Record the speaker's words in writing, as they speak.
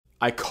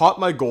I caught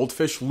my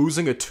goldfish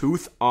losing a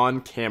tooth on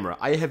camera.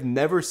 I have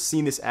never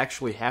seen this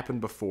actually happen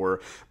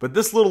before, but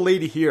this little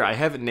lady here, I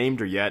haven't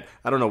named her yet.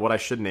 I don't know what I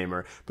should name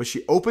her, but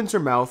she opens her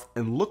mouth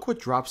and look what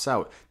drops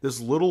out. This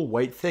little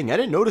white thing. I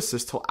didn't notice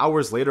this till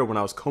hours later when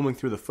I was combing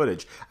through the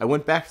footage. I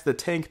went back to the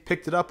tank,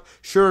 picked it up.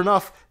 Sure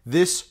enough,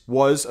 this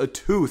was a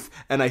tooth,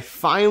 and I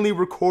finally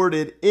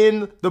recorded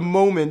in the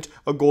moment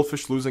a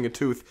goldfish losing a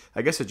tooth.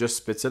 I guess it just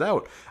spits it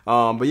out.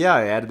 But yeah,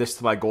 I added this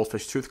to my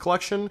goldfish tooth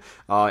collection.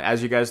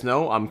 As you guys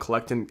know, I'm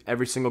collecting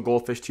every single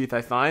goldfish teeth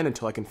I find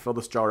until I can fill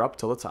this jar up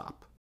till the top.